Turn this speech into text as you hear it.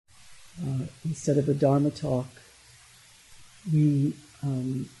instead of a Dharma talk, I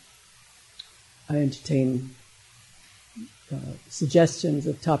entertain suggestions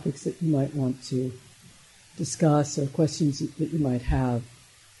of topics that you might want to discuss or questions that you might have.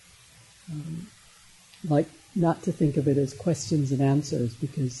 Like not to think of it as questions and answers,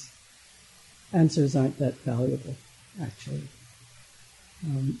 because answers aren't that valuable, actually.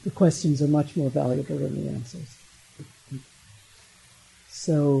 The questions are much more valuable than the answers.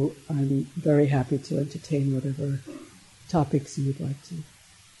 So I'm very happy to entertain whatever topics you would like to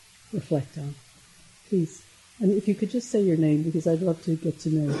reflect on. Please. And if you could just say your name, because I'd love to get to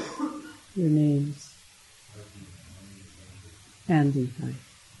know your names. Andy, hi.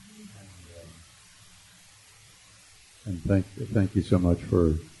 And thank you so much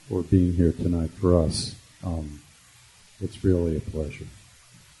for being here tonight for us. It's really a pleasure.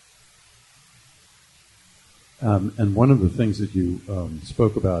 And one of the things that you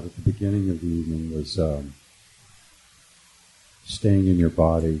spoke about at the beginning of the evening was staying in your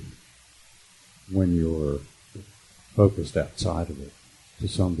body when you're focused outside of it, to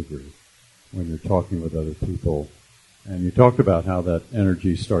some degree, when you're talking with other people. And you talked about how that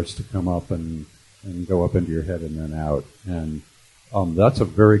energy starts to come up and go up into your head and then out. And that's a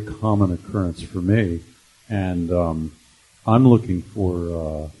very common occurrence for me. And I'm looking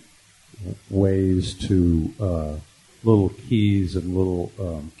for ways to, little keys and little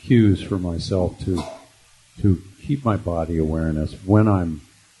cues for myself to keep my body awareness when I'm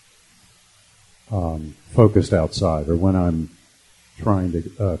focused outside or when I'm trying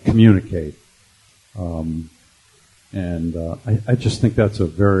to communicate. I just think that's a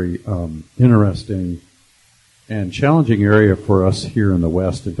very interesting and challenging area for us here in the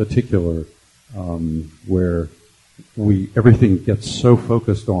West in particular, where everything gets so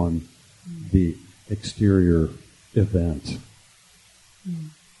focused on the exterior event.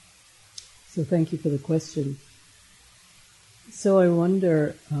 So thank you for the question. So I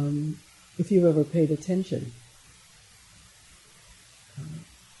wonder if you've ever paid attention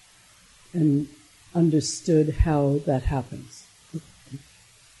and understood how that happens.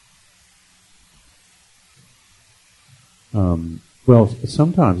 Well,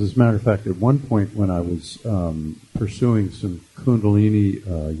 sometimes, as a matter of fact, at one point when I was pursuing some Kundalini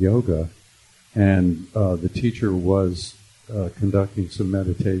yoga, and the teacher was conducting some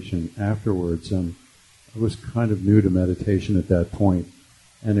meditation afterwards, and I was kind of new to meditation at that point,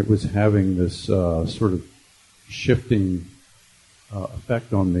 and it was having this sort of shifting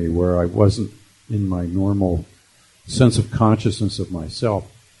effect on me where I wasn't in my normal sense of consciousness of myself.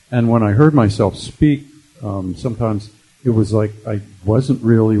 And when I heard myself speak, sometimes it was like I wasn't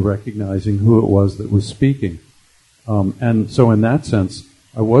really recognizing who it was that was speaking. And so in that sense,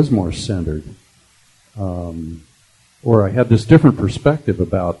 I was more centered. Or I had this different perspective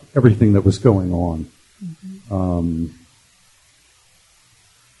about everything that was going on. Mm-hmm.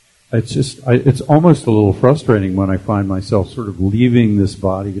 It's almost a little frustrating when I find myself sort of leaving this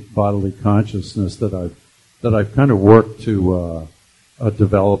bodily consciousness that I've kind of worked to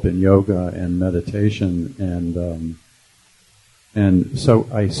develop in yoga and meditation, and so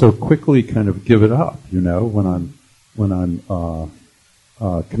I so quickly kind of give it up, when I'm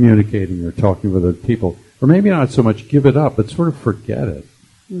communicating or talking with other people, or maybe not so much give it up, but sort of forget it.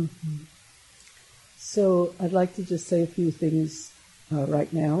 Mm-hmm. So I'd like to just say a few things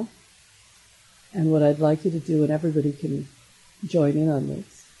right now. And what I'd like you to do, and everybody can join in on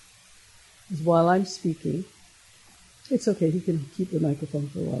this, is while I'm speaking, it's okay, he can keep the microphone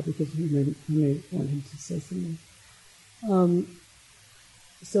for a while because you may want him to say something.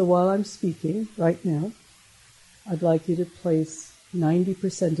 So while I'm speaking right now, I'd like you to place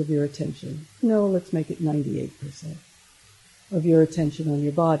 90% of your attention, no, let's make it 98% of your attention on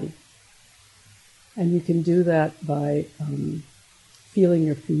your body. And you can do that by feeling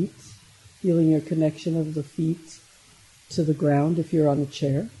your feet, feeling your connection of the feet to the ground if you're on a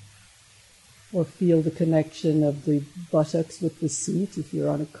chair, or feel the connection of the buttocks with the seat if you're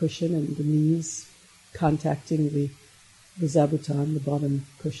on a cushion and the knees contacting the zabuton, the bottom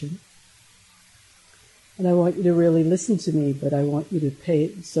cushion. And I want you to really listen to me, but I want you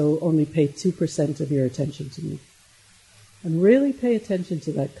to only pay 2% of your attention to me. And really pay attention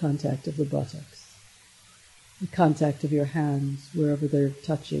to that contact of the buttocks, the contact of your hands wherever they're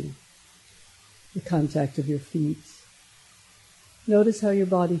touching, the contact of your feet. Notice how your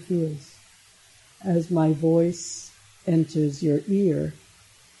body feels. As my voice enters your ear,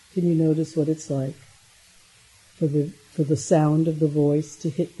 can you notice what it's like for the sound of the voice to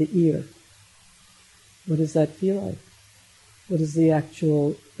hit the ear? What does that feel like? What is the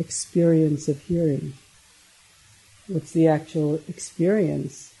actual experience of hearing? What's the actual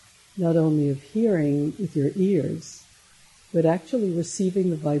experience not only of hearing with your ears, but actually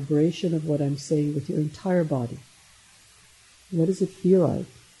receiving the vibration of what I'm saying with your entire body. What does it feel like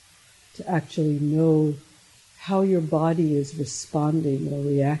to actually know how your body is responding or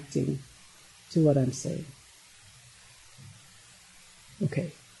reacting to what I'm saying?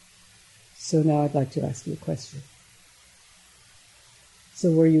 Okay, so now I'd like to ask you a question.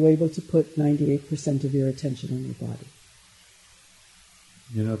 So were you able to put 98% of your attention on your body?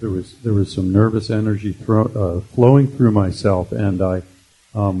 You know, there was some nervous energy flowing through myself, and I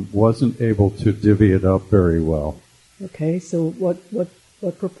wasn't able to divvy it up very well. Okay, so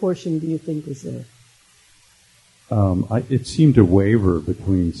what proportion do you think was there? It seemed to waver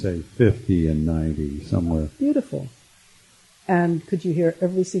between, say, 50 and 90, somewhere. Beautiful. And could you hear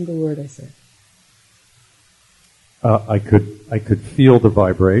every single word I said? I could feel the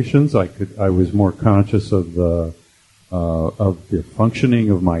vibrations. I was more conscious of the functioning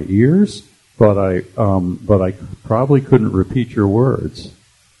of my ears, but I probably couldn't repeat your words.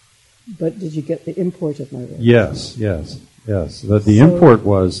 But did you get the import of my words? Yes. The import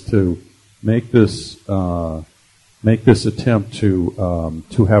was to make this attempt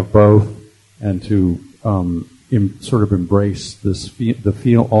to have both, and to sort of embrace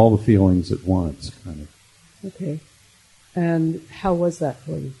all the feelings at once, kind of. Okay. And how was that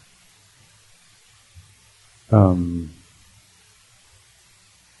for you?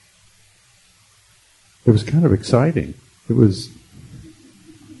 It was kind of exciting. It was,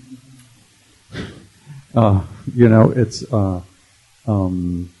 it's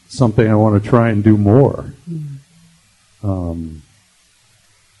something I want to try and do more.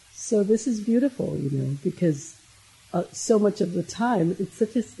 So this is beautiful, because so much of the time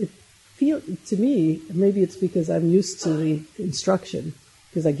to me, maybe it's because I'm used to the instruction,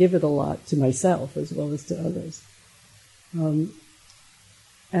 because I give it a lot to myself as well as to others.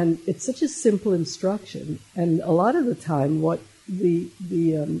 And it's such a simple instruction, and a lot of the time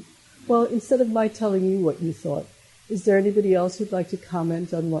instead of my telling you what you thought, is there anybody else who'd like to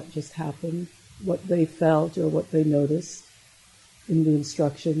comment on what just happened, what they felt or what they noticed in the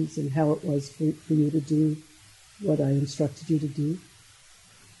instructions, and how it was for you to do what I instructed you to do?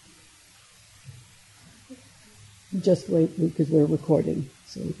 Just wait, because we're recording,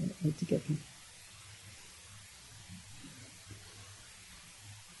 so we don't need to get them.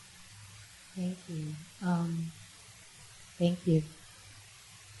 Thank you. Thank you.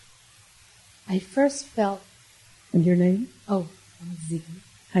 I first felt... And your name? Oh, I'm Ziggy.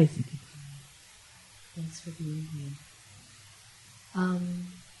 Hi, Ziggy. Thanks for being here.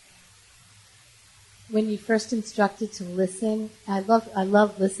 When you first instructed to listen, I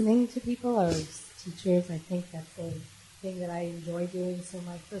love listening to people, or teachers. I think that's a thing that I enjoy doing. So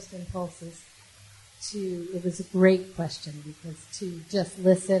my first impulse is it was a great question, because to just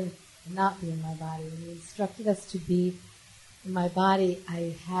listen and not be in my body. When you instructed us to be in my body,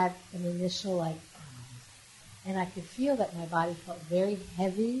 I had an initial and I could feel that my body felt very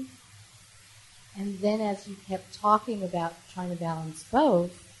heavy. And then as you kept talking about trying to balance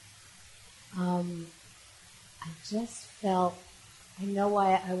both, I just felt, I know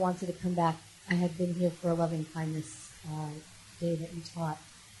why I wanted to come back. I had been here for a loving kindness day that you taught.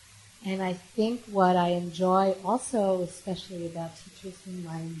 And I think what I enjoy also, especially about teachers whom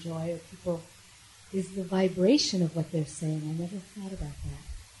I enjoy, or people, is the vibration of what they're saying. I never thought about that.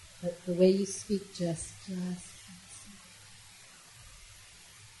 But the way you speak just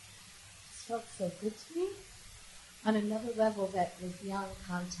felt so good to me on another level that was beyond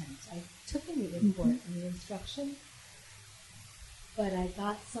content. I took in the import and the instruction, but I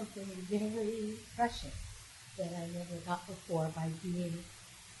got something very precious that I never got before by being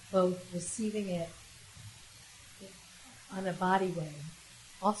both receiving it on a body way.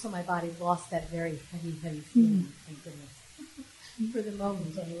 Also, my body lost that very heavy feeling, thank goodness. For the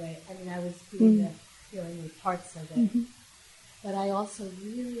moment, anyway. I mean, I was feeling with parts of it. But I also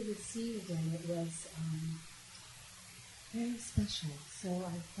really received, and it was very special. So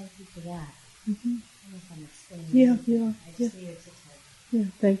I thank you for that. I don't know if I'm explaining anything. I just needed to tell you. Yeah,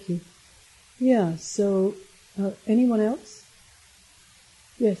 thank you. Yeah, so anyone else?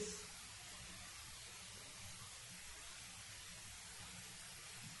 Yes.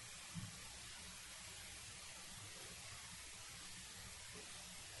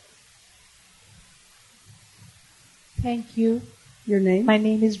 Thank you. Your name? My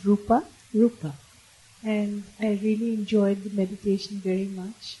name is Rupa. Rupa. And I really enjoyed the meditation very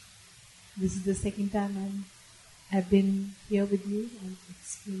much. This is the second time I've been here with you, and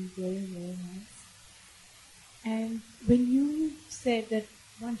it's been very, very nice. And when you said that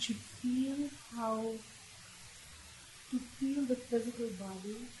one should feel the physical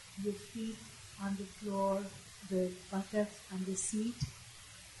body your feet on the floor, the buttocks on the seat.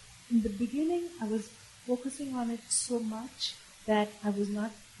 In the beginning, I was focusing on it so much that I was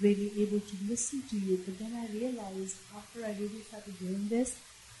not really able to listen to you. But then I realized after I really started doing this,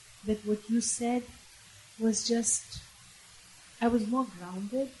 that what you said was just, I was more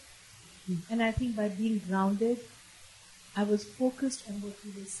grounded. And I think by being grounded, I was focused on what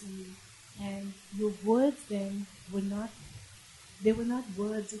you were saying. And your words then were not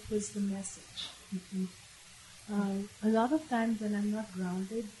words, it was the message. A lot of times when I'm not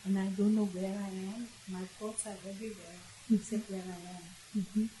grounded and I don't know where I am, my thoughts are everywhere except where I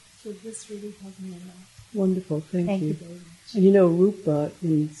am. So this really helped me a lot. Wonderful, thank you. Very much. And you know, rupa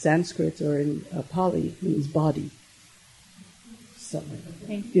in Sanskrit or in Pali means body. So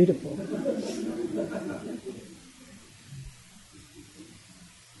beautiful.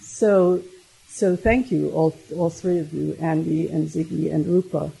 So thank you, all three of you, Andy and Ziggy and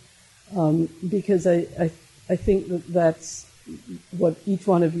Rupa, because I think that's what each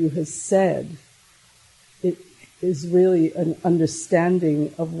one of you has said. It is really an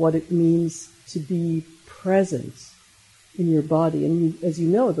understanding of what it means to be present in your body. And as you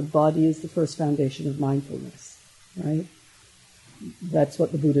know, the body is the first foundation of mindfulness, right? That's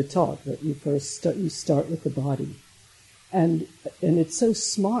what the Buddha taught, that you start with the body. And it's so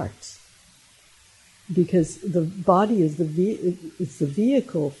smart, because the body is it's the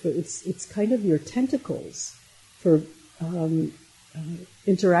vehicle for, it's kind of your tentacles for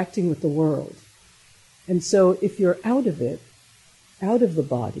interacting with the world. And so if you're out of it, out of the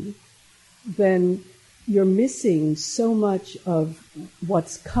body, then you're missing so much of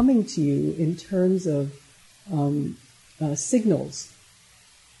what's coming to you in terms of signals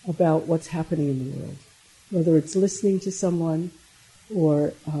about what's happening in the world, whether it's listening to someone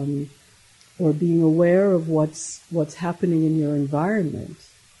or being aware of what's happening in your environment,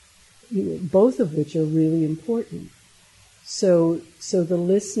 both of which are really important. So the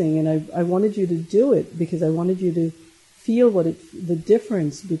listening, and I wanted you to do it because I wanted you to feel the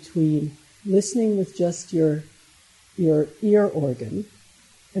difference between listening with just your ear organ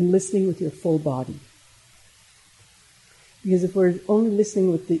and listening with your full body. Because if we're only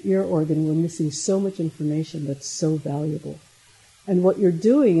listening with the ear organ, we're missing so much information that's so valuable. And what you're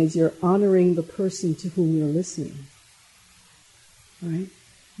doing is you're honoring the person to whom you're listening, right?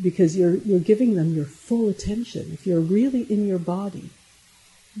 Because you're giving them your full attention. If you're really in your body,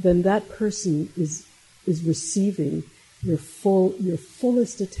 then that person is receiving your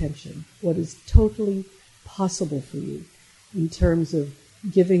fullest attention, what is totally possible for you in terms of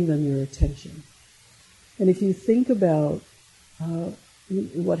giving them your attention. And if you think about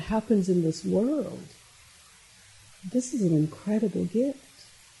what happens in this world, this is an incredible gift,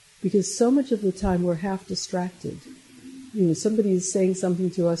 because so much of the time we're half distracted. Somebody is saying something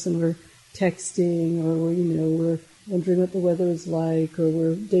to us and we're texting, or we're wondering what the weather is like, or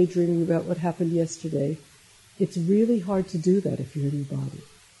we're daydreaming about what happened yesterday. It's really hard to do that if you're in your body.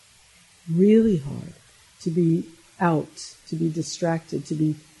 Really hard to be out, to be distracted, to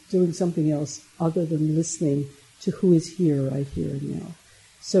be doing something else other than listening to who is here, right here and now.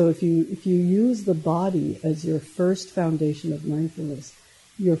 So if you use the body as your first foundation of mindfulness,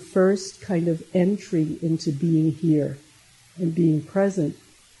 your first kind of entry into being here and being present,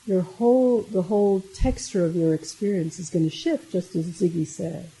 the whole texture of your experience is going to shift, just as Ziggy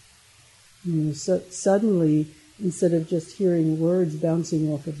said. So suddenly, instead of just hearing words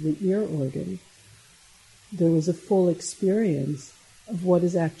bouncing off of the ear organ, there was a full experience of what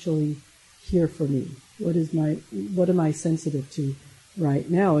is actually here for me. What am I sensitive to right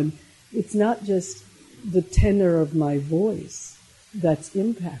now? And it's not just the tenor of my voice that's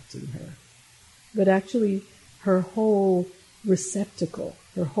impacting her, but actually her whole receptacle,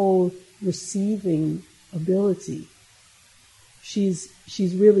 her whole receiving ability. She's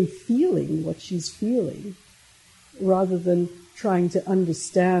really feeling what she's feeling, rather than trying to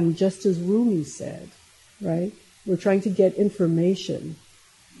understand, just as Rumi said, right? We're trying to get information,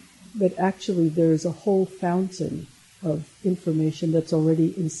 but actually there's a whole fountain of information that's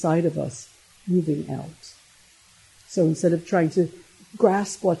already inside of us moving out. So instead of trying to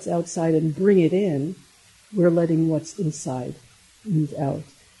grasp what's outside and bring it in, we're letting what's inside move out,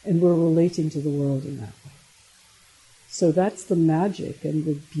 and we're relating to the world in that way. So that's the magic and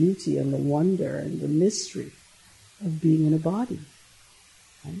the beauty and the wonder and the mystery of being in a body.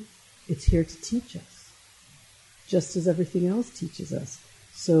 Right? It's here to teach us, just as everything else teaches us.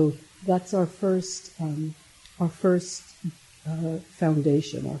 So that's our first foundation,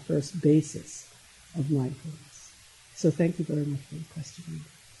 our first basis of mindfulness. So thank you very much for the question.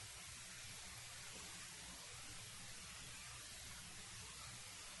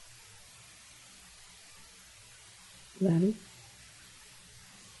 Lanny?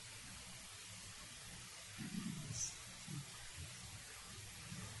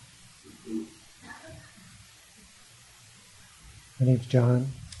 My name's John.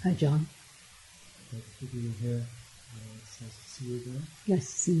 Hi, John. Nice to be here. It's nice to see you again. Nice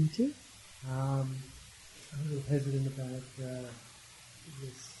to see you too. I'm a little hesitant about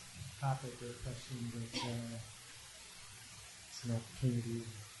this topic or question, but it's an opportunity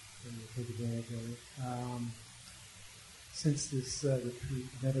for me to take advantage of it. Since this retreat,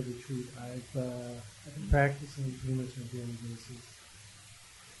 meta retreat, I've been practicing pretty much on a daily basis,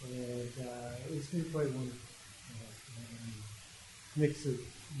 and it's been quite wonderful. Mix of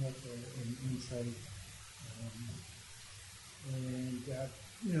metta and insight, and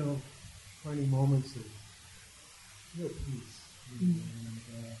finding moments of real peace, and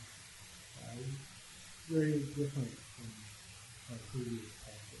very different from my previous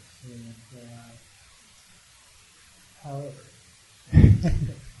practice. And however,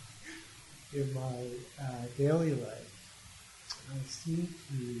 in my daily life, I seem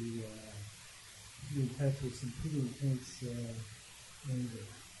to be in touch with some pretty intense anger,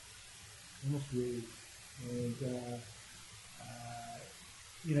 almost rage, and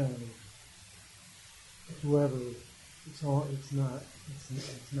whoever, it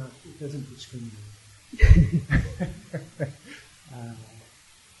doesn't discriminate,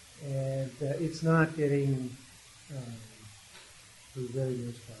 and it's not getting, for the very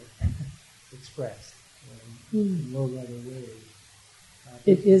most part, expressed in low level ways.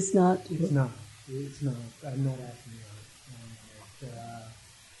 It is not. It's not. It's not. I'm not acting out.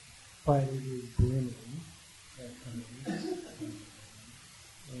 But it is brimming at times,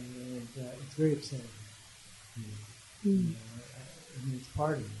 and it's very upsetting. I mean, it's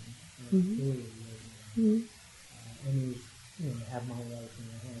part of me, clearly right now. And I have my life, and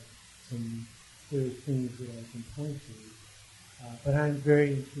I have some clear things that I can point to. But I'm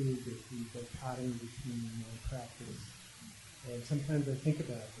very intrigued at the dichotomy between my practice. And sometimes I think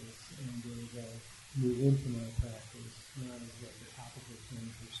about this, and as I move into my practice, not as like a topical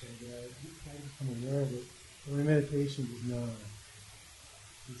thing per se, but I try to become aware of it. But my meditation is not.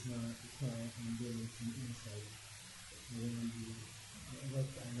 It's not. I'm getting some insight. And I let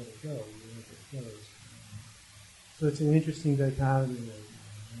it go. Wherever it goes. So it's an interesting dichotomy right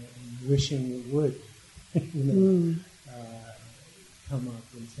now. I'm wishing it would, come up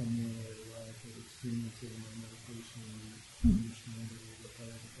in some way where I could experience it in my meditation and understand it a little bit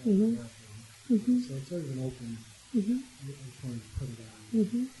better. But that's nothing. So it's sort of an open. I just wanted to put it out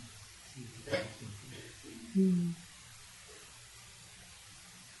and see if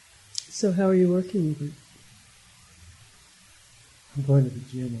it's So how are you working with it? I'm going to the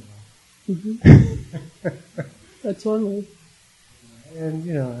gym a lot. That's one way. And,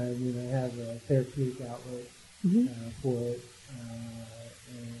 I have a therapeutic outlet for it.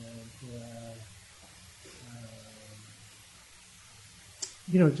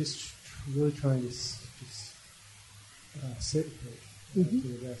 Just really trying to just sit with it to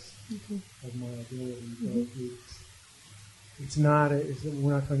the best of my ability. But it's not.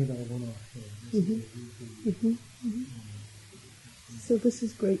 We're not talking about a one-off thing. This is a weekly. So this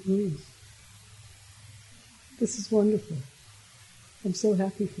is great news. This is wonderful. I'm so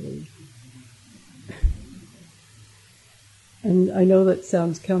happy for you. And I know that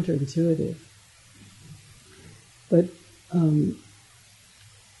sounds counterintuitive, but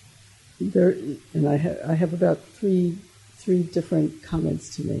I have about three different comments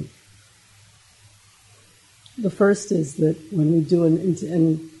to make. The first is that when we do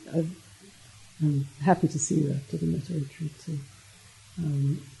I'm happy to see you after the metta retreat too.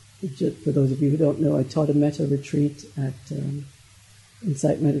 For those of you who don't know, I taught a metta retreat at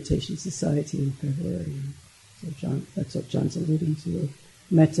Insight Meditation Society in February. So that's what John's alluding to.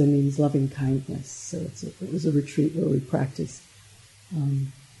 Metta means loving kindness. So it was a retreat where we practiced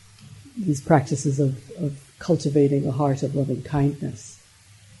these practices of cultivating a heart of loving kindness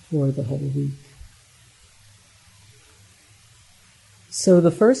for the whole week. So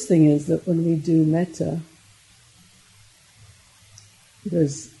the first thing is that when we do metta,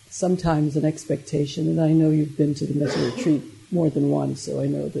 there's sometimes an expectation, and I know you've been to the metta retreat more than once, so I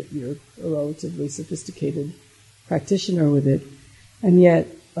know that you're a relatively sophisticated practitioner with it, and yet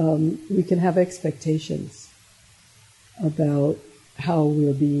we can have expectations about how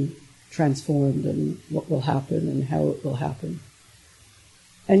we'll be transformed and what will happen and how it will happen.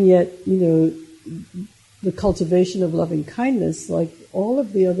 And yet, the cultivation of loving kindness, like all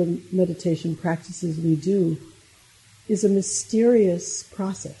of the other meditation practices we do, is a mysterious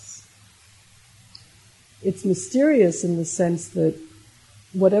process. It's mysterious in the sense that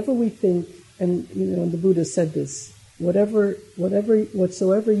whatever we think, and the Buddha said this,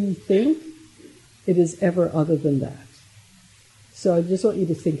 whatsoever you think, it is ever other than that. So I just want you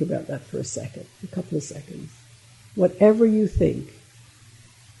to think about that for a couple of seconds. Whatever you think,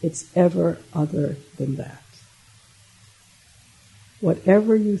 it's ever other than that.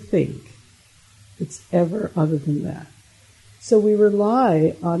 Whatever you think, it's ever other than that. So we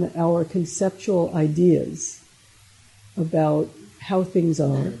rely on our conceptual ideas about how things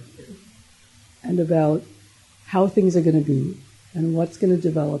are and about how things are going to be and what's going to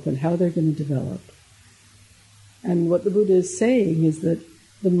develop and how they're going to develop. And what the Buddha is saying is that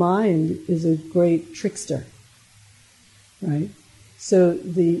the mind is a great trickster, right? So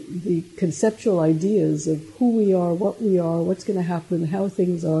the conceptual ideas of who we are, what's going to happen, how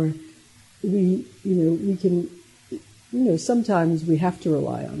things are, we can, sometimes we have to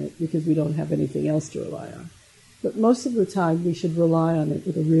rely on it because we don't have anything else to rely on. But most of the time we should rely on it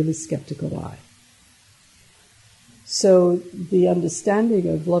with a really skeptical eye. So the understanding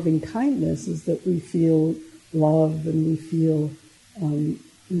of loving kindness is that we feel love and we feel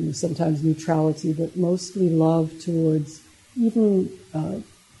sometimes neutrality, but mostly love towards even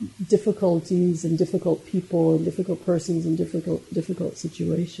difficulties and difficult people and difficult persons and difficult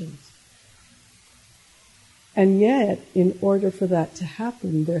situations. And yet, in order for that to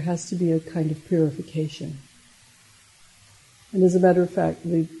happen, there has to be a kind of purification. And as a matter of fact,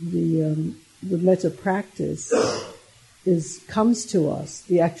 the metta practice comes to us,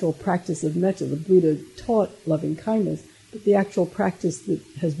 the actual practice of metta. The Buddha taught loving kindness, but the actual practice that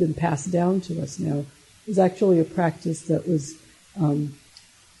has been passed down to us now is actually a practice that was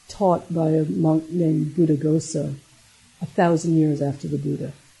taught by a monk named Buddhaghosa 1,000 years after the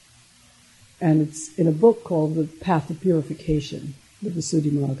Buddha. And it's in a book called The Path of Purification, the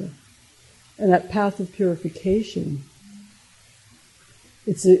Visuddhimagga. And that path of purification,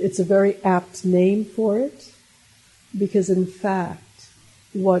 it's a very apt name for it, because in fact,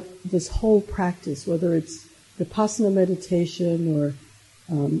 what this whole practice, whether it's Vipassana meditation or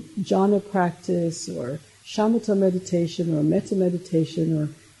jhana practice or shamatha meditation or metta meditation or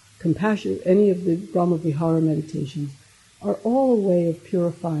compassion, any of the Brahma-vihara meditations, are all a way of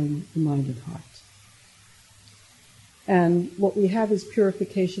purifying the mind and heart. And what we have is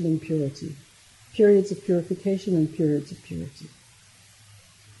purification and purity. Periods of purification and periods of purity.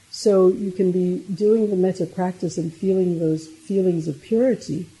 So you can be doing the metta practice and feeling those feelings of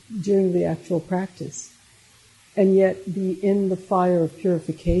purity during the actual practice, and yet be in the fire of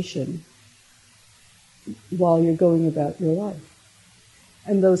purification while you're going about your life.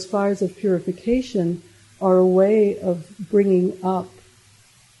 And those fires of purification are a way of bringing up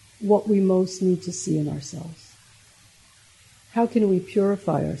what we most need to see in ourselves. How can we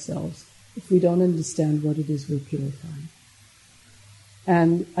purify ourselves if we don't understand what it is we're purifying?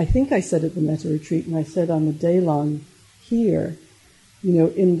 And I think I said at the Metta Retreat, and I said on the day long here,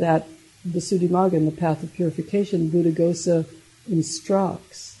 in that Visuddhimagga, in the Path of Purification, Buddhaghosa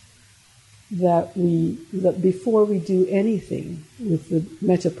instructs that before we do anything with the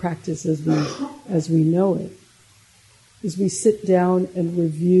metta practice as we know it, is we sit down and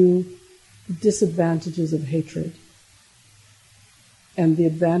review the disadvantages of hatred and the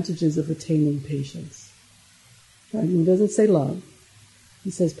advantages of attaining patience. Right? He doesn't say love, he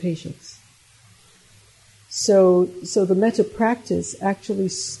says patience. So the metta practice actually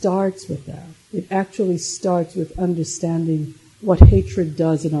starts with that. It actually starts with understanding what hatred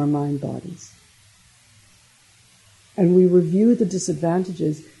does in our mind bodies. And we review the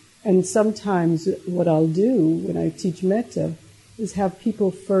disadvantages, and sometimes what I'll do when I teach metta is have people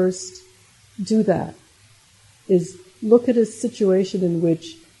first do that, is look at a situation in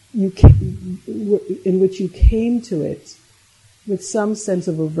which you came to it with some sense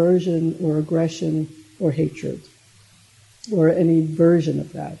of aversion or aggression or hatred, or any version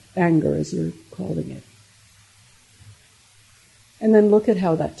of that, anger as you're calling it. And then look at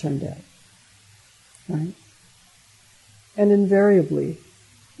how that turned out, right? And invariably,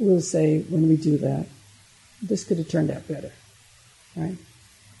 we'll say when we do that, this could have turned out better, right?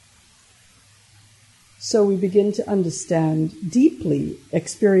 So we begin to understand deeply,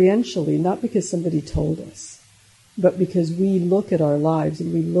 experientially, not because somebody told us, but because we look at our lives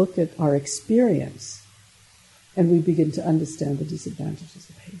and we look at our experience and we begin to understand the disadvantages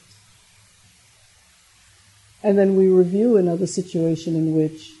of hate. And then we review another situation in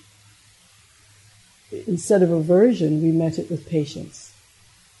which, instead of aversion, we met it with patience.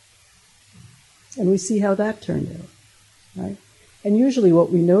 And we see how that turned out, right? And usually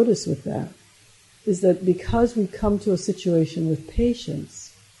what we notice with that is that because we come to a situation with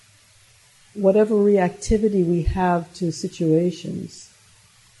patience, whatever reactivity we have to situations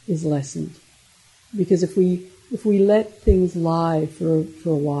is lessened. Because if we if we let things lie for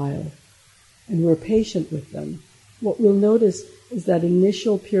a while and we're patient with them, what we'll notice is that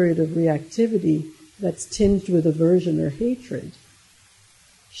initial period of reactivity that's tinged with aversion or hatred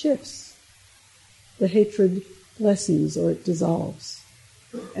shifts. The hatred lessens or it dissolves.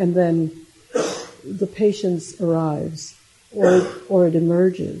 And then the patience arrives or it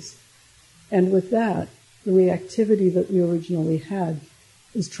emerges. And with that, the reactivity that we originally had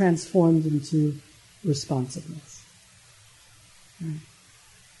is transformed into responsiveness. Right.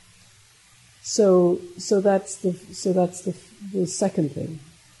 So that's the second thing,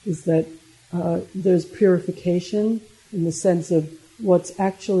 is that there's purification in the sense of what's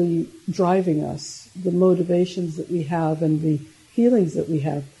actually driving us, the motivations that we have and the feelings that we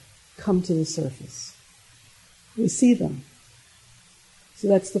have come to the surface. We see them. So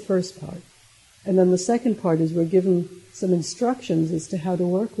that's the first part. And then the second part is we're given some instructions as to how to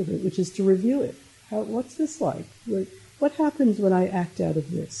work with it, which is to review it. What's this like? What happens when I act out of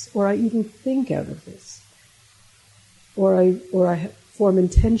this? Or I even think out of this? Or I form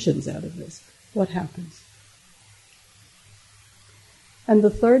intentions out of this? What happens? And the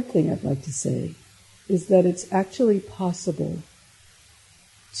third thing I'd like to say is that it's actually possible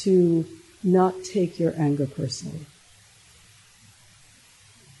to not take your anger personally.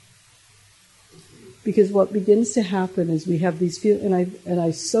 Because what begins to happen is we have these feelings, and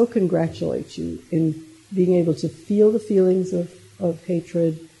I so congratulate you in being able to feel the feelings of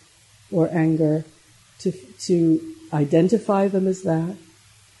hatred or anger, to identify them as that,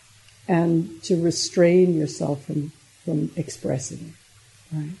 and to restrain yourself from expressing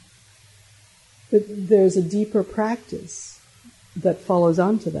it, right? But there's a deeper practice that follows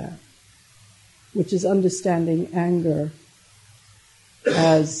on to that, which is understanding anger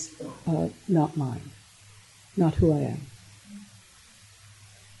as not mine, not who I am.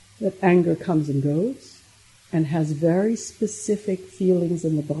 That anger comes and goes and has very specific feelings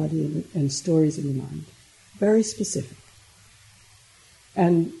in the body and stories in the mind. Very specific.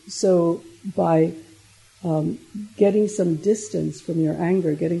 And so by getting some distance from your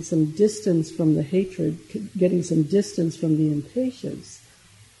anger, getting some distance from the hatred, getting some distance from the impatience,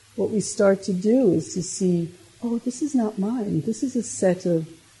 what we start to do is to see, oh, this is not mine. This is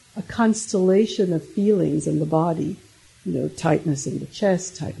a constellation of feelings in the body. Tightness in the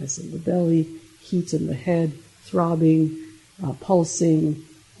chest, tightness in the belly, heat in the head, throbbing, pulsing,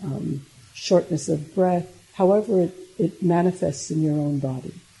 shortness of breath, however it manifests in your own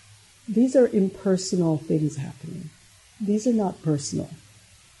body. These are impersonal things happening. These are not personal,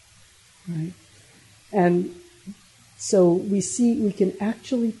 right? And so we can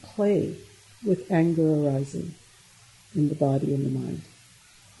actually play with anger arising in the body and the mind.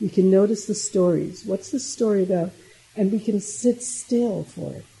 We can notice the stories. What's the story about? And we can sit still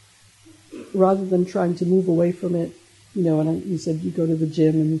for it, rather than trying to move away from it. And you said you go to the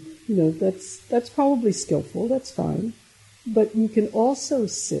gym, and that's probably skillful. That's fine, but you can also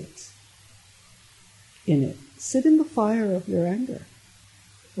sit in it. Sit in the fire of your anger,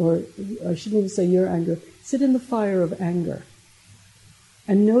 or I shouldn't even say your anger. Sit in the fire of anger,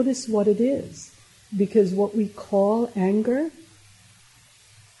 and notice what it is, because what we call anger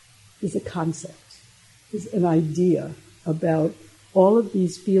is a concept, is an idea about all of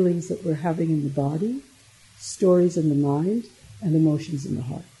these feelings that we're having in the body, stories in the mind, and emotions in the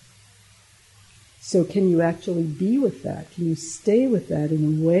heart. So can you actually be with that? Can you stay with that in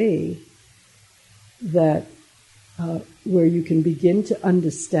a way that where you can begin to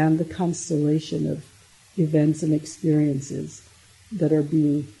understand the constellation of events and experiences that are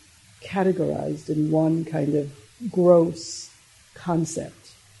being categorized in one kind of gross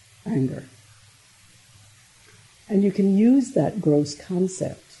concept, anger. And you can use that gross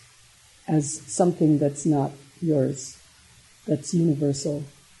concept as something that's not yours, that's universal,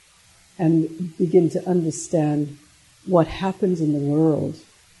 and begin to understand what happens in the world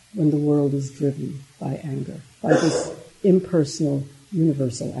when the world is driven by anger, by this impersonal,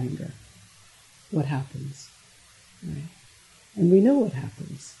 universal anger. What happens? Right? And we know what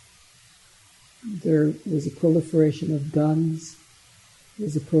happens. There was a proliferation of guns,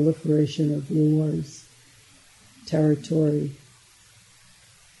 there's a proliferation of wars, territory,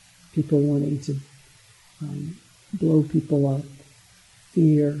 people wanting to blow people up,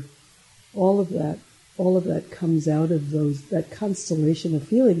 fear, all of that comes out of that constellation of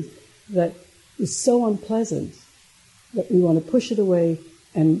feelings that is so unpleasant that we want to push it away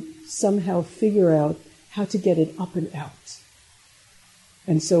and somehow figure out how to get it up and out.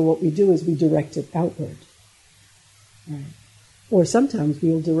 And so what we do is we direct it outward. Right? Or sometimes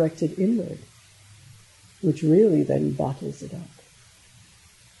we'll direct it inward, which really then bottles it up.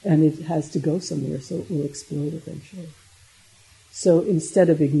 And it has to go somewhere, so it will explode eventually. So instead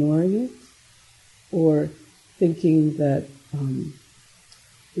of ignoring it, or thinking that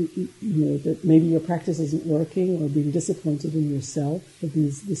that maybe your practice isn't working, or being disappointed in yourself for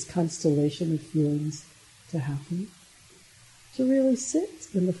this constellation of feelings to happen, to really sit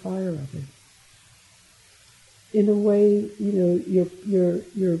in the fire of it. In a way, your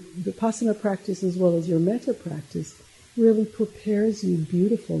Vipassana practice as well as your metta practice really prepares you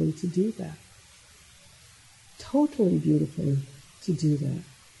beautifully to do that. Totally beautifully to do that.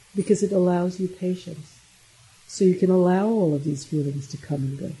 Because it allows you patience. So you can allow all of these feelings to come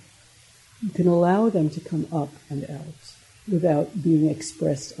and go. You can allow them to come up and out without being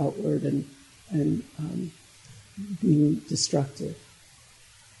expressed outward and being destructive.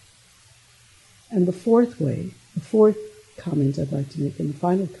 And the fourth comment I'd like to make, and the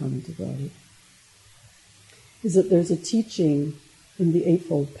final comment about it, is that there's a teaching in the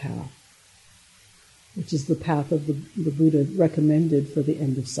Eightfold Path, which is the path of the Buddha recommended for the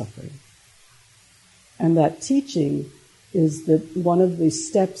end of suffering. And that teaching is that one of the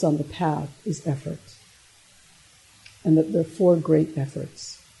steps on the path is effort. And that there are 4 great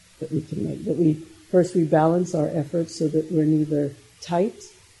efforts that we can make. First we balance our efforts so that we're neither tight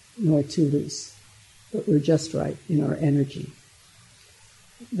nor too loose, but we're just right in our energy.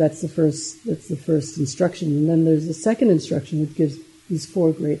 That's the first instruction. And then there's a second instruction which gives these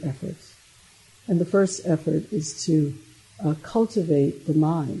 4 great efforts. And the first effort is to cultivate the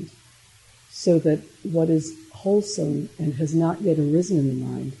mind so that what is wholesome and has not yet arisen in the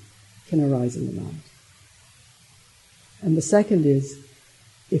mind can arise in the mind. And the second is,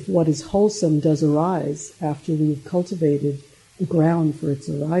 if what is wholesome does arise after we've cultivated the ground for its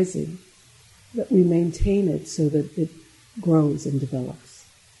arising, that we maintain it so that it grows and develops.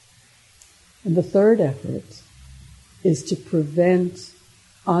 And the third effort is to prevent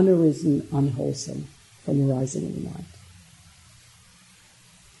unarisen unwholesome from arising in the mind.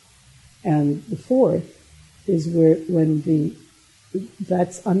 And the fourth is when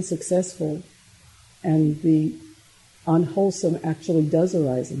that's unsuccessful and the unwholesome actually does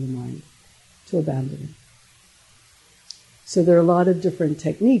arise in the mind, to abandon it. So there are a lot of different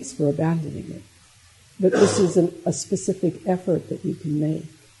techniques for abandoning it. But this is a specific effort that you can make.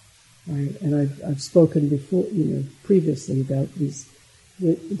 Right? And I've spoken before, previously about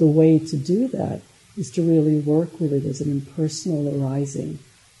the way to do that is to really work with it as an impersonal arising.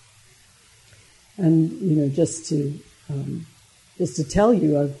 And just to tell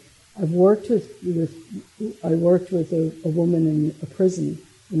you, I worked with a woman in a prison,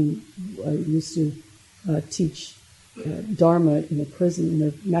 and I used to teach Dharma in a prison, in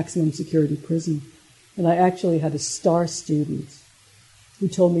a maximum security prison, and I actually had a star student who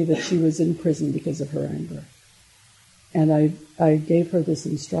told me that she was in prison because of her anger. And I gave her this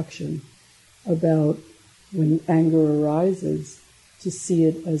instruction about when anger arises, to see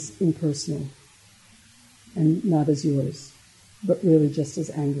it as impersonal and not as yours, but really just as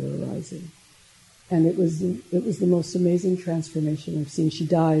anger arising. And it was the most amazing transformation I've seen. She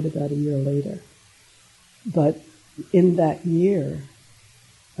died about a year later. But in that year,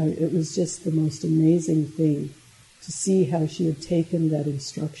 it was just the most amazing thing to see how she had taken that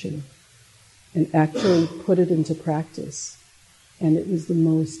instruction and actually put it into practice. And it was the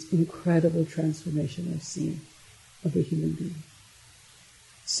most incredible transformation I've seen of a human being.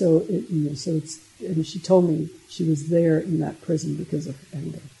 So and she told me she was there in that prison because of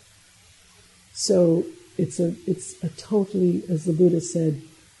anger. So it's a totally, as the Buddha said,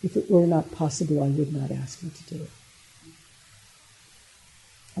 if it were not possible, I would not ask you to do it.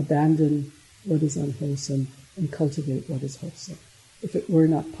 Abandon what is unwholesome and cultivate what is wholesome. If it were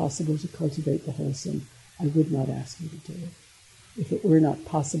not possible to cultivate the wholesome, I would not ask you to do it. If it were not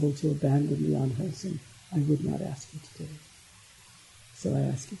possible to abandon the unwholesome, I would not ask you to do it. So I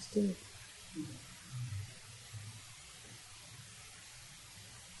ask you to do it.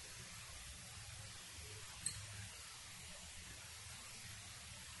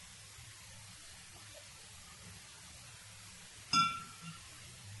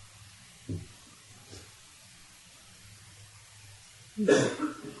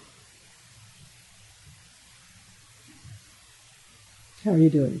 How are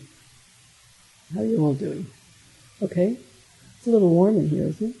you doing? How are you all doing? Okay? It's a little warm in here,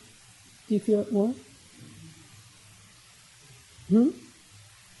 isn't it? Do you feel it warm?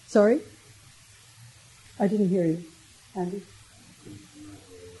 Sorry? I didn't hear you. Andy?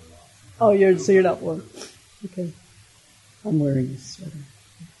 Oh, you're not warm. Okay. I'm wearing a sweater.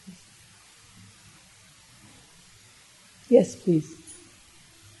 Yes, please.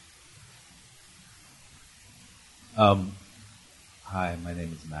 Hi, my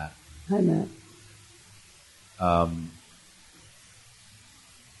name is Matt. Hi, Matt. I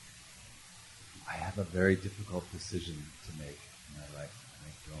have a very difficult decision to make in my life, and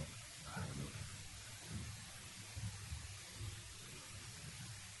I don't know how to make it.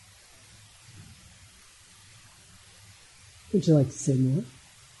 Would you like to say more?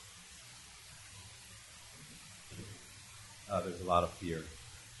 There's a lot of fear.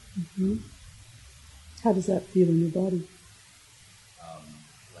 Mm-hmm. How does that feel in your body?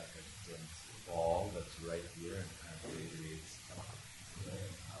 Like a dense ball that's right here and kind of radiates up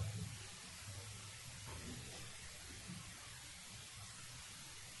and out.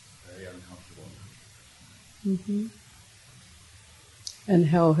 Very uncomfortable. Mm-hmm. And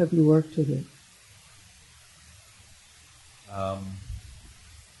how have you worked with it?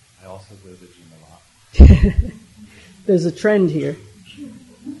 I also go to the gym a lot. There's a trend here.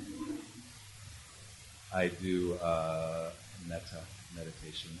 I do metta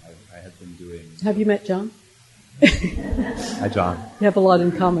meditation. I have been doing... Have you met John? Hi, John. You have a lot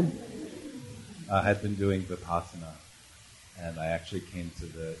in common. I had been doing Vipassana, and I actually came to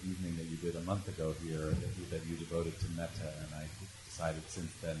the evening that you did a month ago here that you devoted to metta, and I decided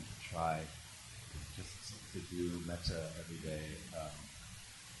since then to try just to do metta every day.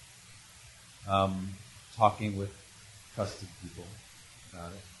 Talking with trusted people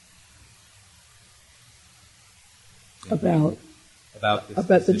about it.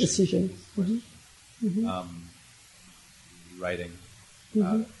 About the decision. Mm-hmm. Mm-hmm. Writing Mm-hmm.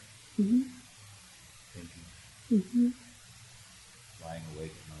 about it. Mm-hmm. Thinking. Mm-hmm. Lying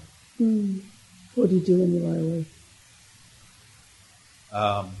awake at night. Mm. What do you do when you lie awake?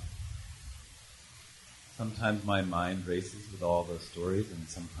 Sometimes my mind races with all those stories, and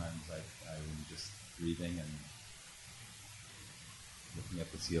sometimes I'm just breathing and looking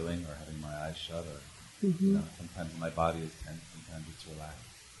at the ceiling or having my eyes shut, or Mm-hmm. sometimes my body is tense, sometimes it's relaxed.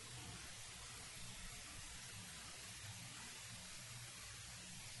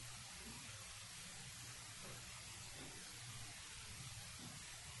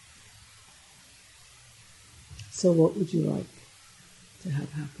 So what would you like to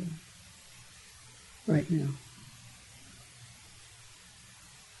have happen right now?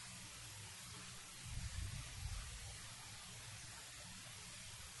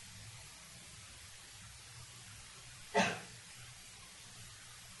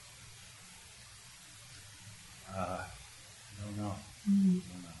 I don't know. Mm. I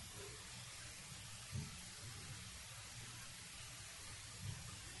don't know.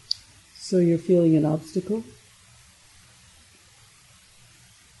 So you're feeling an obstacle?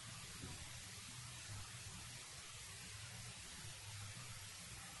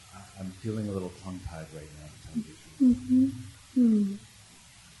 I'm feeling a little tongue-tied right now. Mm-hmm. Mm.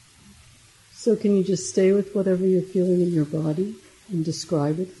 So can you just stay with whatever you're feeling in your body and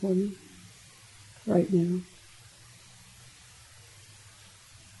describe it for me right now?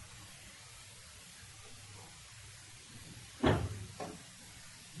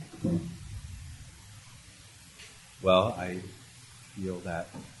 Well, I feel that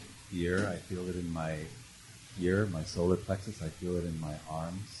here. I feel it in my solar plexus. I feel it in my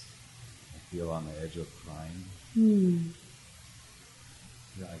arms. I feel on the edge of crying. Mm.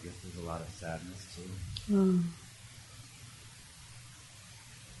 Yeah, I guess there's a lot of sadness too. Oh.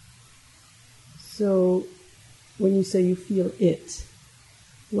 So when you say you feel it,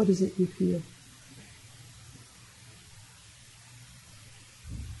 what is it you feel?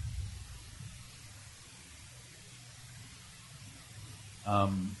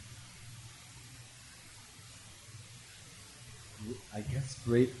 I guess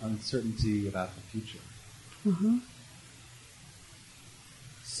great uncertainty about the future. Uh-huh.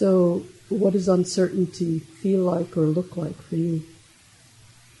 So what does uncertainty feel like or look like for you?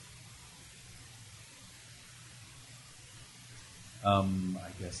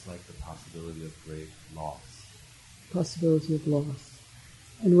 I guess like the possibility of great loss. Possibility of loss.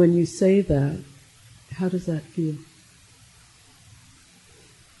 And when you say that, how does that feel?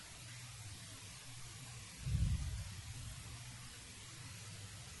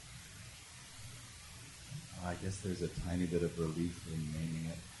 I guess there's a tiny bit of relief in naming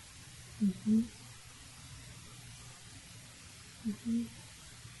it. Mm-hmm. Mm-hmm.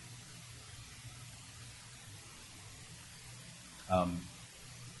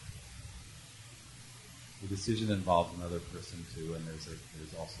 The decision involves another person too, and I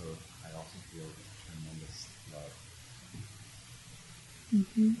also feel tremendous love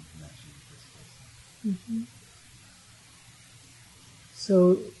Mm-hmm. and connection with this person. Mm-hmm. So,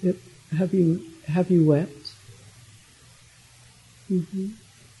 have you wept? Mm-hmm.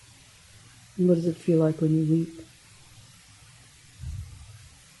 And what does it feel like when you weep?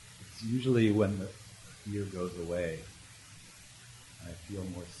 It's usually when the fear goes away, I feel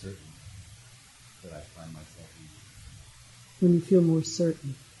more certain that I find myself easy. When you feel more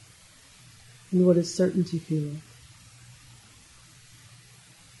certain. And what does certainty feel like?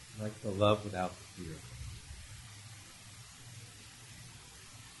 Like the love without the fear.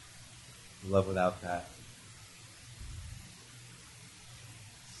 The love without that.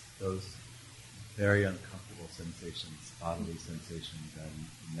 Those very uncomfortable sensations, bodily sensations and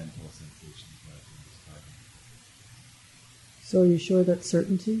mental sensations that I've been describing. So are you sure that's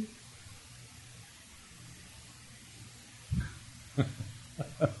certainty?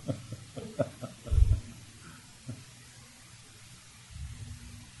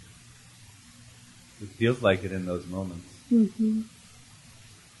 It feels like it in those moments. Mm-hmm.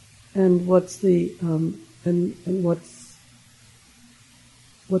 And what's the and what's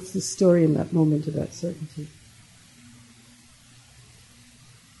the story in that moment about certainty?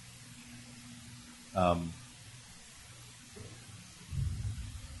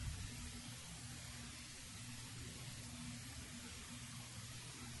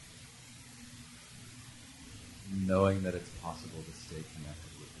 Knowing that it's possible to stay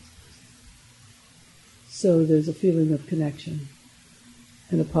connected with this person. So there's a feeling of connection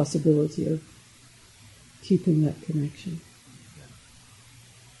and a possibility of keeping that connection. Yeah.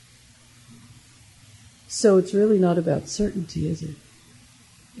 So it's really not about certainty, is it?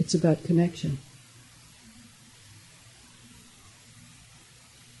 It's about connection.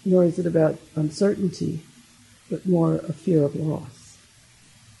 Nor is it about uncertainty, but more a fear of loss.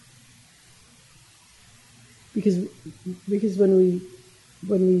 Because when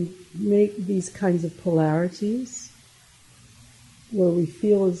we make these kinds of polarities, where we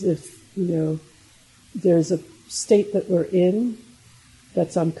feel as if, there's a state that we're in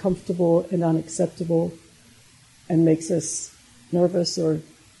that's uncomfortable and unacceptable and makes us nervous or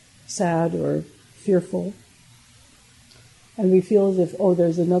sad or fearful, and we feel as if,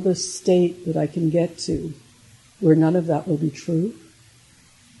 there's another state that I can get to where none of that will be true.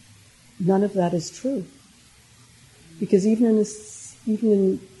 None of that is true. Because even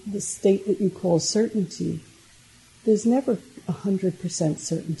in the state that you call certainty, there's never 100%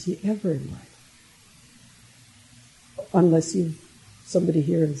 certainty ever in life. Unless somebody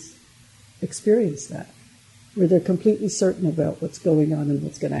here has experienced that, where they're completely certain about what's going on and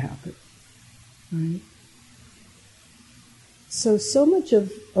what's going to happen. Right? So much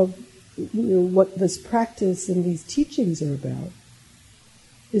of what this practice and these teachings are about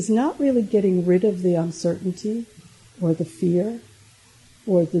is not really getting rid of the uncertainty or the fear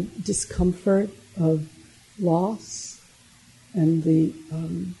or the discomfort of loss and the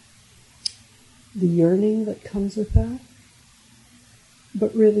yearning that comes with that,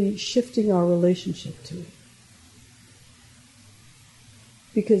 but really shifting our relationship to it.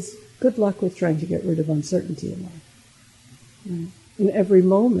 Because good luck with trying to get rid of uncertainty in life. Right? In every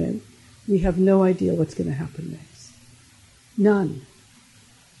moment, we have no idea what's going to happen next. None.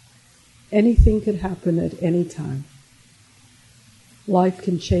 Anything could happen at any time. Life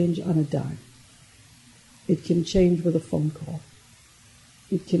can change on a dime. It can change with a phone call.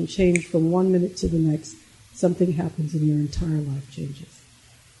 It can change from one minute to the next. Something happens and your entire life changes.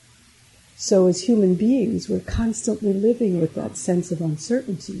 So as human beings, we're constantly living with that sense of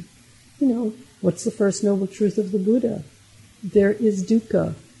uncertainty. What's the first noble truth of the Buddha? There is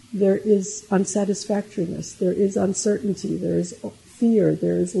dukkha. There is unsatisfactoriness. There is uncertainty. There is fear.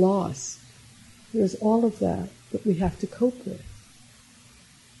 There is loss. There's all of that we have to cope with.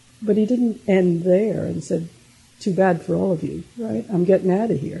 But he didn't end there and said, too bad for all of you, right? I'm getting out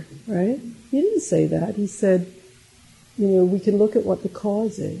of here, right? He didn't say that. He said, we can look at what the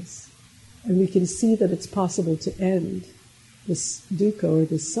cause is, and we can see that it's possible to end this dukkha or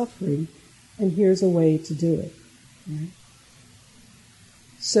this suffering, and here's a way to do it, right?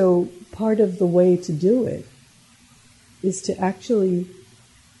 So part of the way to do it is to actually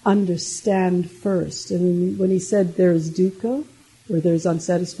understand first. And when he said there's dukkha, or there's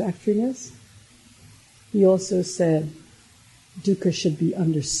unsatisfactoriness, he also said dukkha should be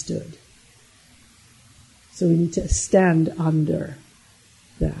understood. So we need to stand under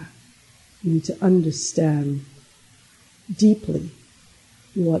that. We need to understand deeply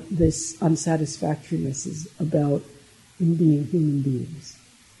what this unsatisfactoriness is about in being human beings.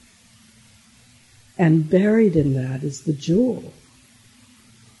 And buried in that is the jewel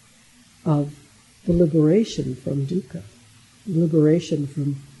of the liberation from dukkha, liberation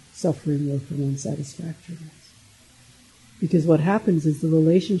from suffering or from unsatisfactoriness. Because what happens is the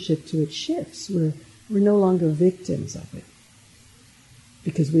relationship to it shifts. We're no longer victims of it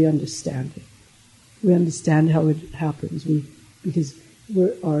because we understand it. We understand how it happens. Because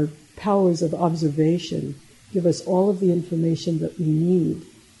our powers of observation give us all of the information that we need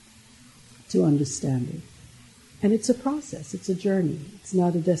to understand it. And it's a process, it's a journey, it's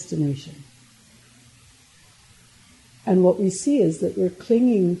not a destination. And what we see is that we're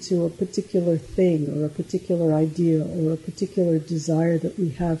clinging to a particular thing or a particular idea or a particular desire that we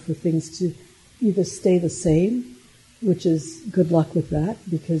have for things to either stay the same, which is good luck with that,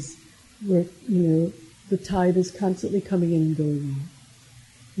 because the tide is constantly coming in and going out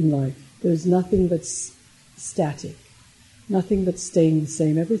in life. There's nothing that's static, nothing that's staying the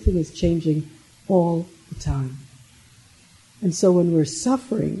same. Everything is changing all the time. And so when we're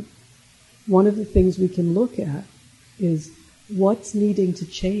suffering, one of the things we can look at is what's needing to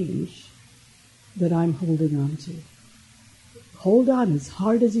change that I'm holding on to. Hold on as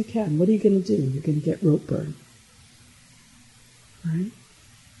hard as you can. What are you going to do? You're going to get rope burn. Right?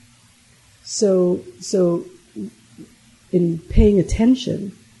 So in paying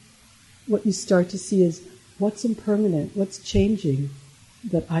attention, what you start to see is what's impermanent, what's changing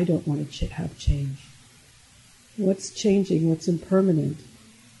that I don't want to have change. What's changing, what's impermanent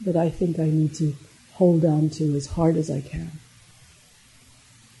that I think I need to hold on to as hard as I can.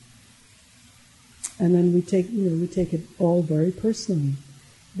 And then we take it all very personally.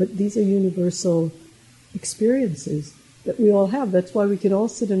 But these are universal experiences that we all have. That's why we can all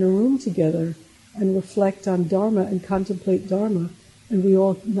sit in a room together and reflect on Dharma and contemplate Dharma, and we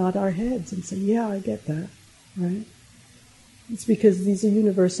all nod our heads and say, yeah, I get that, right? It's because these are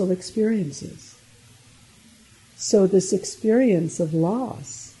universal experiences. So this experience of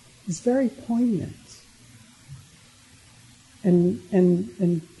loss is very poignant and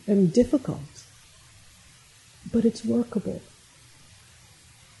difficult, but it's workable.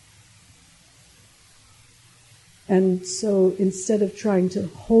 And so instead of trying to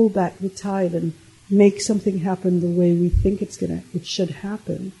hold back the tide and make something happen the way we think it should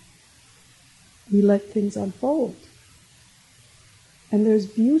happen, we let things unfold. And there's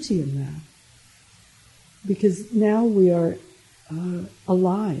beauty in that. Because now we are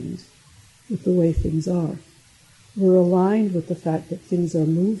aligned with the way things are. We're aligned with the fact that things are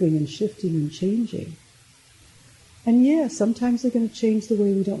moving and shifting and changing. And yeah, sometimes they're going to change the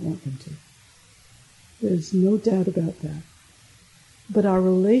way we don't want them to. There's no doubt about that. But our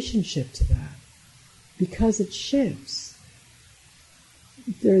relationship to that, because it shifts,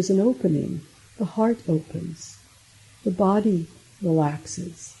 there's an opening. The heart opens. The body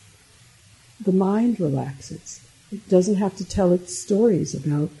relaxes. The mind relaxes. It doesn't have to tell its stories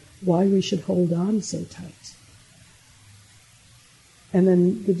about why we should hold on so tight. And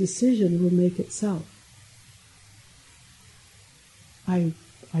then the decision will make itself. I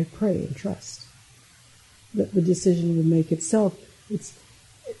pray and trust that the decision will make itself. It's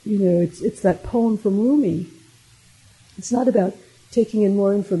that poem from Rumi. It's not about taking in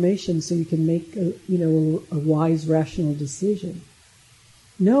more information so you can make a wise, rational decision.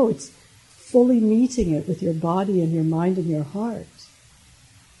 No, it's fully meeting it with your body and your mind and your heart,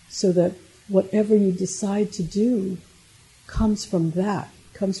 so that whatever you decide to do comes from that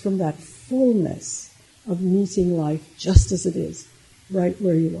fullness of meeting life just as it is, right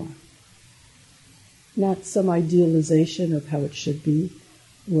where you are. Not some idealization of how it should be,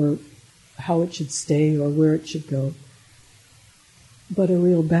 or how it should stay, or where it should go, but a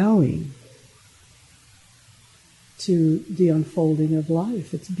real bowing to the unfolding of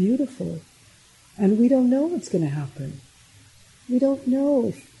life. It's beautiful. And we don't know what's going to happen. We don't know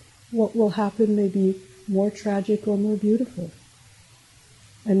if what will happen may be more tragic or more beautiful.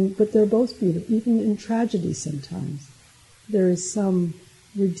 But they're both beautiful. Even in tragedy sometimes, there is some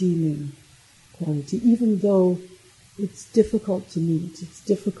redeeming quality, even though it's difficult to meet. It's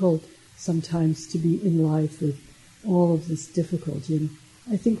difficult sometimes to be in life with all of this difficulty. And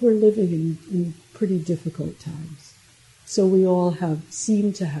I think we're living in pretty difficult times. So we all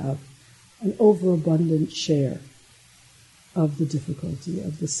seem to have an overabundant share of the difficulty,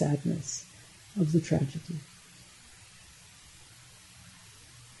 of the sadness, of the tragedy.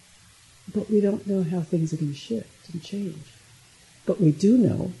 But we don't know how things are going to shift and change. But we do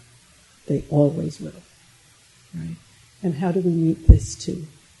know they always will, right? And how do we meet this too?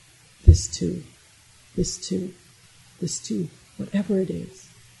 This too, this too, this too, whatever it is.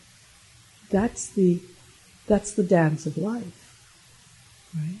 That's the dance of life,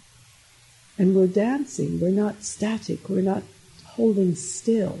 right? And we're dancing, we're not static, we're not holding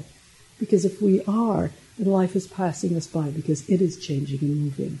still. Because if we are, then life is passing us by, because it is changing and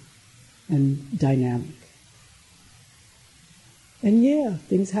moving and dynamic. And yeah,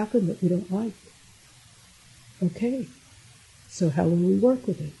 things happen that we don't like. Okay, so how will we work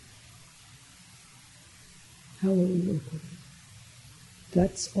with it? How will we work with it?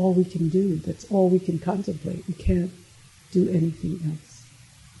 That's all we can do. That's all we can contemplate. We can't do anything else.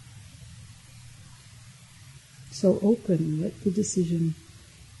 So open, let the decision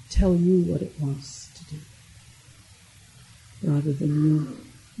tell you what it wants to do, rather than you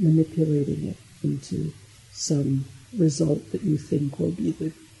manipulating it into some result that you think will be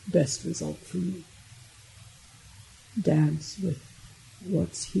the best result for you. Dance with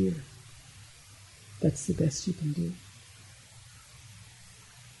what's here. That's the best you can do.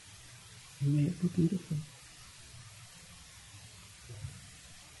 And may it be beautiful.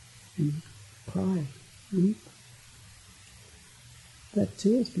 And cry, weep. That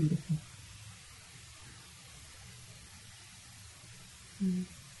too is beautiful.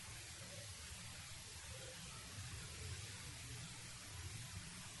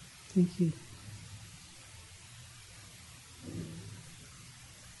 Thank you.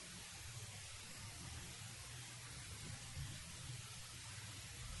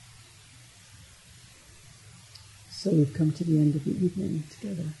 So we've come to the end of the evening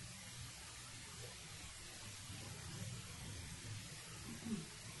together.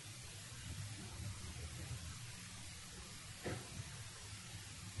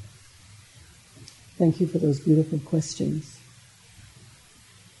 Thank you for those beautiful questions.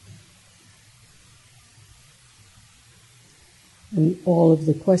 And all of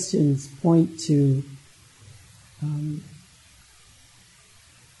the questions point to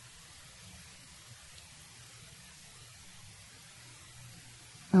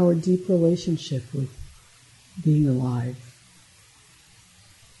our deep relationship with being alive.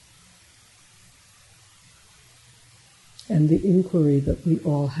 And the inquiry that we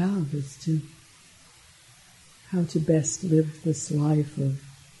all have is to how to best live this life of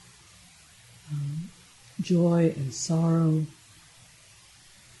joy and sorrow,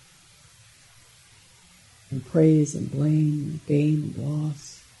 and praise and blame, and gain and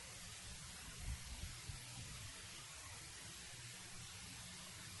loss.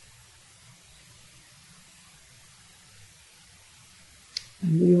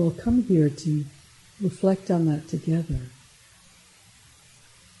 And we all come here to reflect on that together,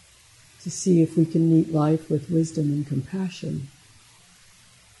 to see if we can meet life with wisdom and compassion,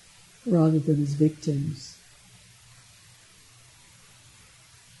 rather than as victims.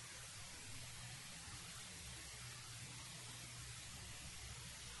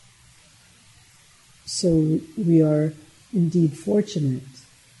 So we are indeed fortunate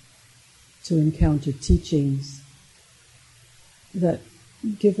to encounter teachings that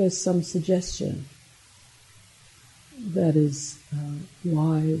give us some suggestion that is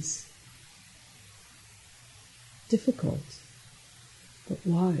wise, difficult, but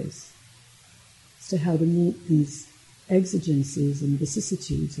wise, as to how to meet these exigencies and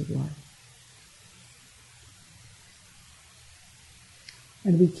vicissitudes of life.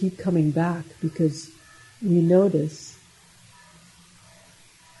 And we keep coming back because we notice,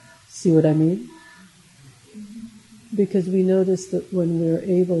 see what I mean? Because we notice that when we're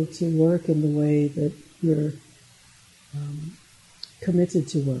able to work in the way that we're committed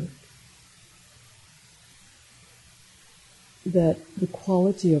to work, that the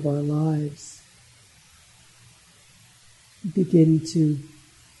quality of our lives begin to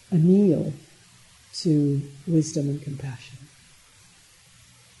anneal to wisdom and compassion.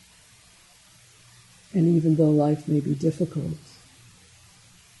 And even though life may be difficult,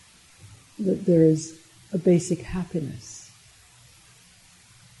 that there is a basic happiness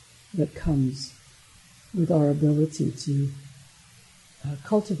that comes with our ability to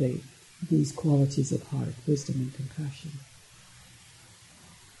cultivate these qualities of heart, wisdom and compassion.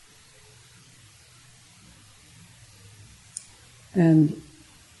 And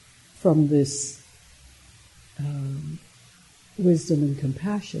from this wisdom and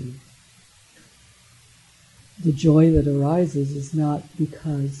compassion, the joy that arises is not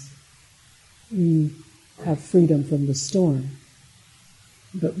because we have freedom from the storm,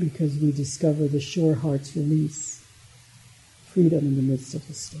 but because we discover the sure heart's release, freedom in the midst of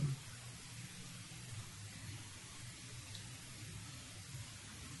the storm.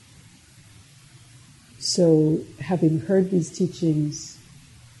 So, having heard these teachings,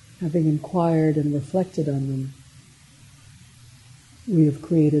 having inquired and reflected on them, we have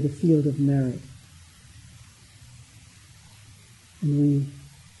created a field of merit. And we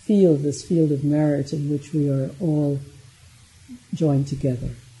feel this field of merit in which we are all joined together.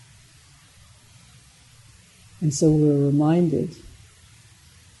 And so we're reminded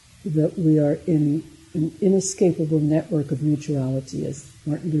that we are in an inescapable network of mutuality, as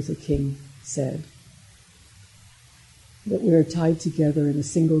Martin Luther King said, that we are tied together in a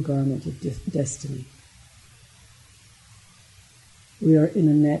single garment of destiny. We are in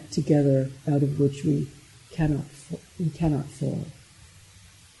a net together out of which we cannot fall.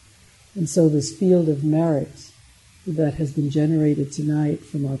 And so this field of merit that has been generated tonight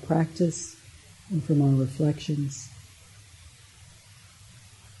from our practice and from our reflections,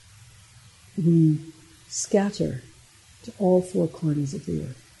 we scatter to all four corners of the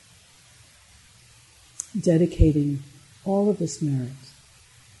earth, dedicating all of this merit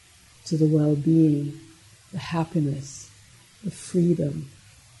to the well-being, the happiness, the freedom,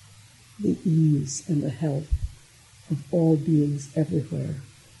 the ease, and the health of all beings everywhere,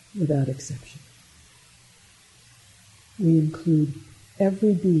 without exception. We include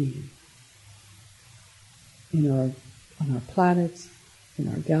every being on our planet, in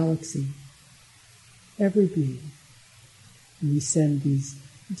our galaxy, every being. And we send these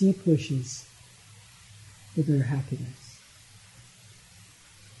deep wishes for their happiness.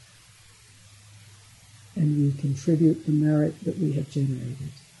 And we contribute the merit that we have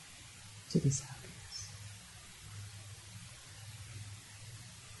generated to this happiness.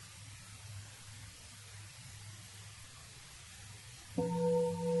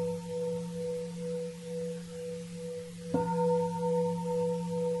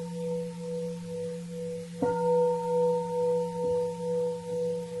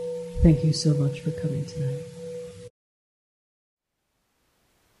 Thank you so much for coming tonight.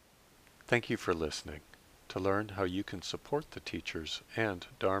 Thank you for listening. To learn how you can support the teachers and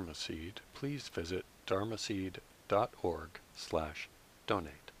Dharma Seed, please visit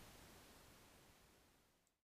dharmaseed.org/donate.